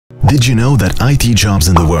Did you know that IT jobs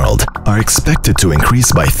in the world are expected to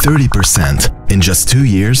increase by 30% in just 2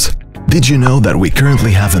 years? Did you know that we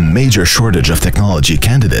currently have a major shortage of technology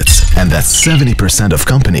candidates and that 70% of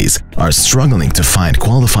companies are struggling to find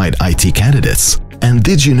qualified IT candidates? And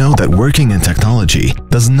did you know that working in technology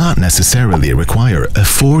does not necessarily require a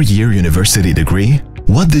 4-year university degree?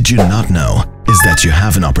 What did you not know is that you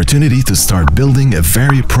have an opportunity to start building a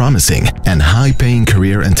very promising and high-paying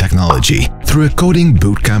career in technology through a coding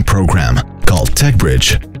bootcamp program called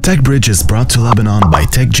TechBridge. TechBridge is brought to Lebanon by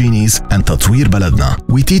TechGenies and Tatweer Baladna.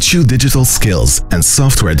 We teach you digital skills and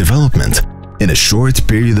software development in a short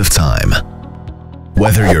period of time.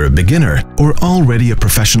 Whether you're a beginner or already a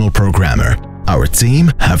professional programmer, our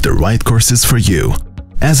team have the right courses for you.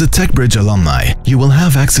 As a TechBridge alumni, you will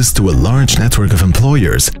have access to a large network of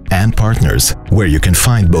employers and partners where you can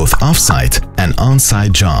find both off-site and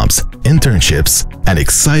on-site jobs, internships, and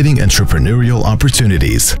exciting entrepreneurial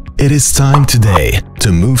opportunities. It is time today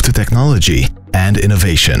to move to technology and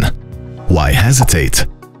innovation. Why hesitate?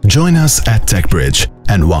 Join us at TechBridge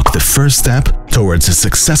and walk the first step towards a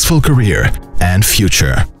successful career and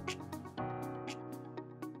future.